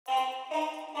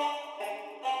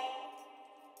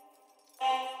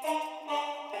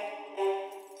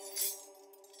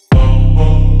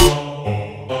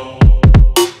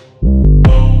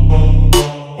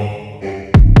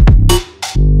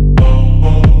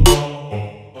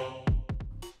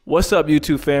What's up,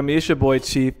 YouTube family? It's your boy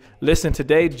Chief. Listen,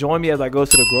 today join me as I go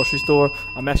to the grocery store.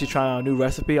 I'm actually trying out a new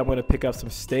recipe. I'm going to pick up some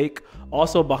steak.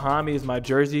 Also behind me is my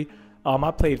jersey.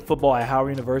 I played football at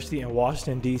Howard University in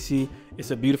Washington, D.C.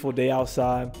 It's a beautiful day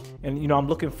outside. And, I'm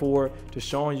looking forward to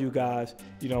showing you guys,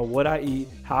 what I eat,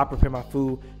 how I prepare my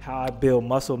food, how I build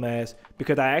muscle mass.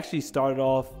 Because I actually started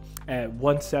off at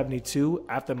 172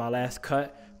 after my last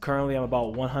cut. Currently, I'm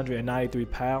about 193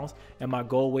 pounds, and my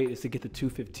goal weight is to get to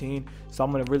 215. So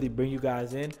I'm gonna really bring you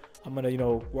guys in. I'm gonna,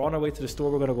 we're on our way to the store.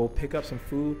 We're gonna go pick up some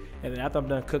food, and then after I'm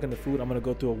done cooking the food, I'm gonna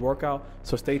go through a workout.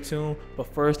 So stay tuned.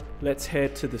 But first, let's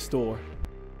head to the store.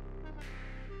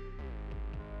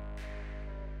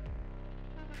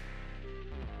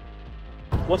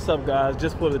 What's up, guys?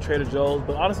 Just pulled the Trader Joe's,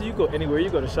 but honestly, you go anywhere. You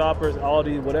go to Shoppers,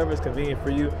 Aldi, whatever is convenient for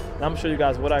you. And I'm gonna show you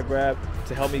guys what I grabbed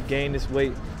to help me gain this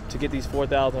weight, to get these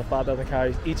 4,000 or 5,000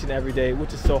 calories each and every day,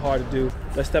 which is so hard to do.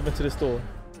 Let's step into the store.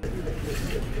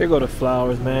 Here go the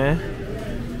flowers,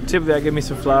 man. Typically, I get me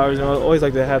some flowers. I always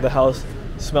like to have the house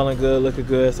smelling good, looking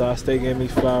good, so I stay getting me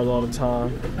flowers all the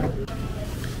time.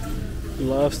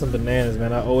 Love some bananas,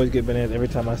 man. I always get bananas every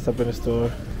time I step in the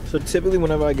store. So typically,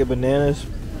 whenever I get bananas,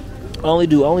 I only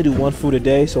do one fruit a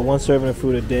day, so one serving of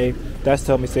fruit a day. That's to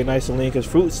help me stay nice and lean, because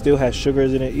fruit still has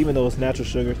sugars in it. Even though it's natural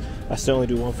sugars, I still only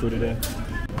do one fruit a day.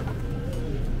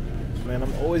 Man,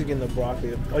 I'm always getting the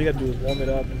broccoli. All you gotta do is warm it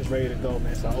up and it's ready to go,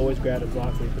 man. So I always grab the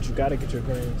broccoli, but you gotta get your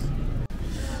greens.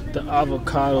 The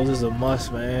avocados is a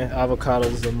must, man.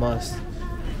 Avocados is a must.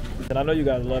 And I know you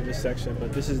guys love this section,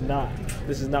 but this is not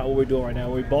what we're doing right now.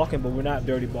 We're bulking, but we're not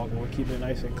dirty bulking. We're keeping it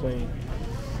nice and clean.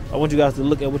 I want you guys to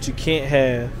look at what you can't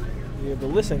have. Yeah, but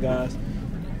listen, guys.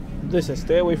 Listen,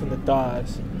 stay away from the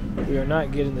thighs. We are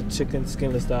not getting the chicken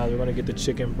skinless thighs. We're gonna get the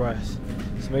chicken breast.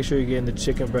 So make sure you're getting the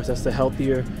chicken breast. That's the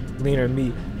healthier, leaner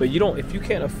meat. But if you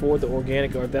can't afford the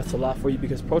organic, or if that's a lot for you,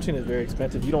 because protein is very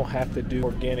expensive, you don't have to do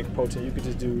organic protein. You could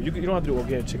just do, you don't have to do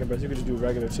organic chicken breast. You could just do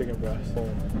regular chicken breast.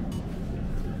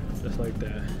 Just like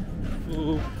that.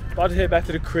 Ooh, about to head back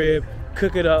to the crib,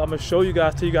 cook it up. I'm gonna show you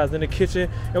guys, in the kitchen.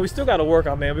 And we still got a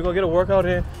workout, man. We're gonna get a workout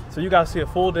in, so you guys see a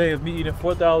full day of me eating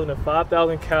 4,000 and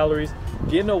 5,000 calories,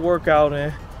 getting a workout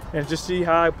in, and just see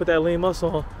how I put that lean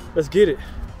muscle on. Let's get it.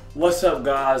 What's up,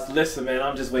 guys? Listen, man,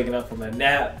 I'm just waking up from a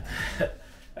nap.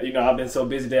 I've been so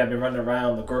busy today. I've been running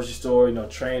around the grocery store,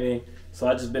 training. So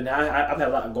I've had a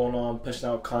lot going on, pushing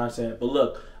out content. But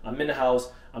look, I'm in the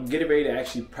house. I'm getting ready to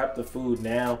actually prep the food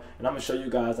now, and I'm gonna show you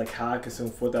guys how I consume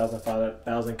 4,000,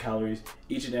 5,000 calories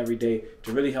each and every day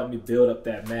to really help me build up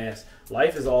that mass.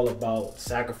 Life is all about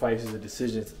sacrifices and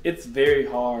decisions. It's very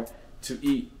hard to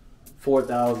eat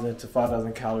 4,000 to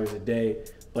 5,000 calories a day,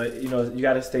 but you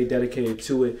got to stay dedicated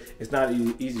to it. It's not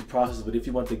an easy process, but if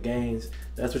you want the gains,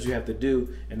 that's what you have to do,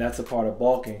 and that's a part of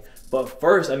bulking. But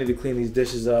first, I need to clean these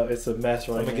dishes up. It's a mess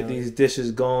right now. I'm gonna get these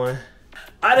dishes going.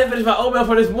 I didn't finish my oatmeal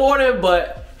for this morning,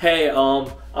 but hey, I'm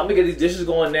gonna get these dishes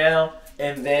going now,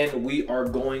 and then we are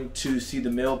going to see the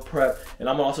meal prep, and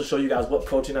I'm gonna also show you guys what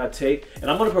protein I take, and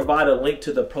I'm gonna provide a link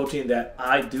to the protein that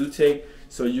I do take,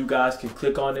 so you guys can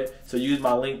click on it. So use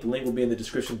my link. The link will be in the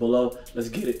description below. Let's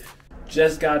get it.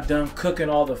 Just got done cooking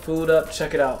all the food up.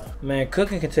 Check it out. Man,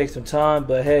 cooking can take some time,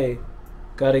 but hey,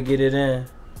 gotta get it in.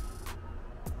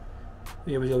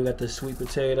 Here we go. We got the sweet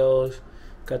potatoes,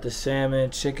 got the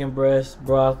salmon, chicken breast,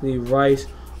 broccoli, rice.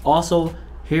 Also,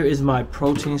 here is my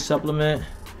protein supplement,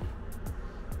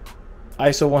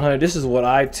 ISO 100. This is what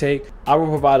I take. I will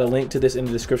provide a link to this in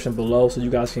the description below so you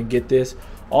guys can get this.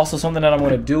 Also, something that I'm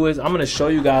going to do is I'm going to show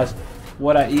you guys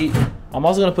what I eat. I'm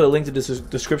also going to put a link to this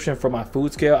description for my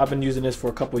food scale. I've been using this for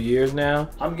a couple years now.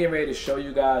 I'm getting ready to show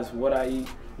you guys what I eat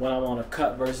when I'm on a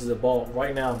cut versus a bulk.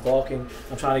 Right now I'm bulking.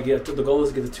 I'm trying to get to, the goal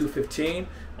is to get to 215.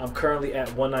 I'm currently at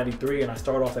 193 and I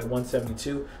start off at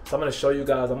 172. So I'm going to show you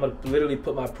guys, I'm going to literally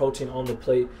put my protein on the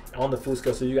plate, on the food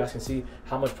scale, so you guys can see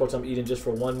how much protein I'm eating just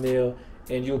for one meal.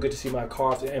 And you'll get to see my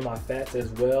carbs and my fats as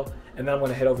well. And then I'm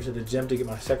going to head over to the gym to get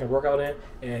my second workout in,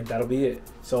 and that'll be it.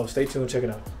 So stay tuned, check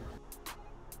it out.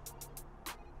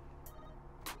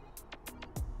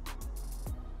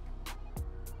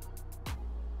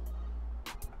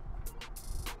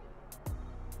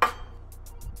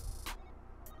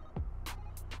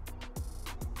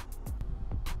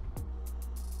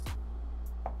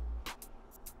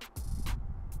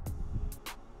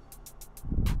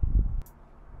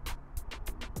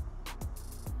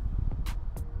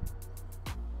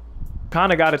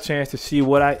 Kind of got a chance to see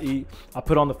what I eat. I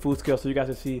put on the food scale so you guys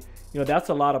can see, that's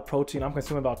a lot of protein. I'm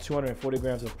consuming about 240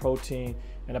 grams of protein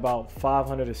and about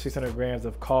 500 to 600 grams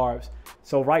of carbs.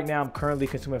 So right now I'm currently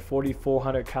consuming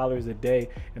 4,400 calories a day,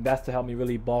 and that's to help me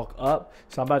really bulk up.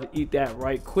 So I'm about to eat that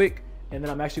right quick, and then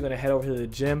I'm actually gonna head over to the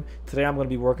gym. Today I'm gonna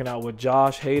be working out with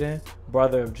Josh Hayden,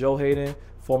 brother of Joe Hayden,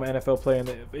 former NFL player.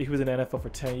 He was in the NFL for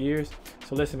 10 years.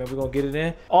 So listen, man, we're gonna get it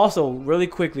in. Also, really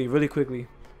quickly,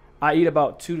 I eat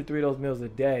about 2 to 3 of those meals a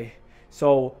day.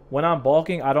 So when I'm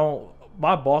bulking,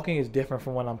 my bulking is different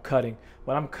from when I'm cutting.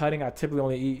 When I'm cutting, I typically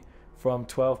only eat from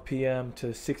 12 p.m.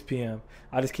 to 6 p.m.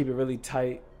 I just keep it really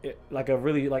tight, like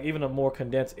even a more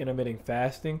condensed intermittent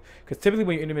fasting. Because typically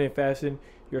when you're intermittent fasting,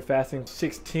 you're fasting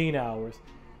 16 hours.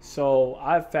 So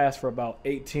I fast for about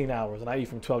 18 hours and I eat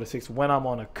from 12 to 6 when I'm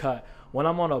on a cut. When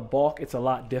I'm on a bulk, it's a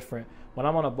lot different. When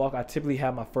I'm on a bulk, I typically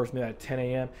have my first meal at 10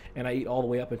 a.m. and I eat all the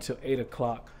way up until 8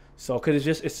 o'clock. So, because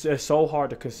it's so hard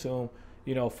to consume,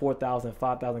 4,000,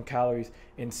 5,000 calories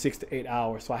in 6 to 8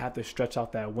 hours. So I have to stretch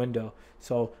out that window.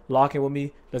 So lock in with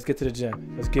me. Let's get to the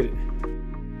gym. Let's get it.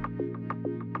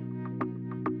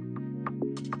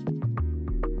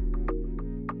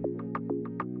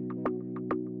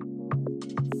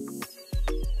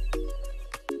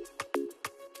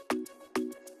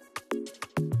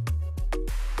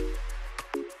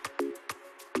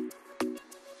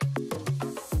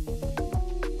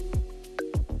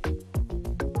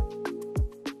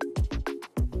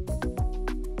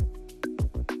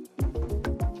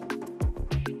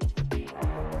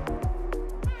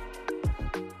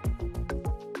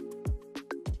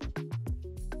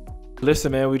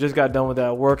 Listen, man, we just got done with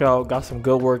that workout, got some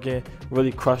good work in,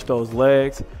 really crushed those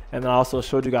legs, and then I also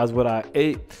showed you guys what I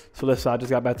ate. So listen, I just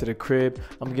got back to the crib.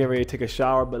 I'm getting ready to take a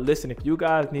shower. But listen, if you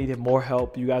guys need more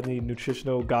help, you guys need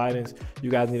nutritional guidance, you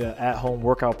guys need an at-home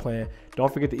workout plan,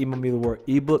 don't forget to email me the word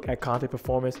ebook at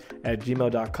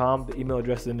contehperformance@gmail.com. The email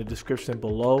address is in the description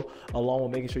below, along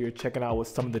with making sure you're checking out with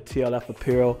some of the TLF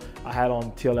apparel. I had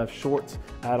on TLF shorts,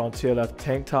 I had on TLF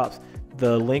tank tops.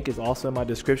 The link is also in my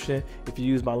description. If you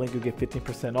use my link, you'll get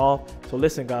 15% off. So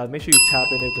listen, guys, make sure you tap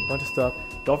in. There's a bunch of stuff.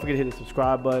 Don't forget to hit the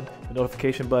subscribe button, the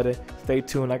notification button. Stay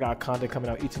tuned. I got content coming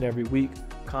out each and every week.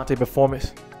 Conteh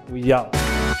Performance, we out.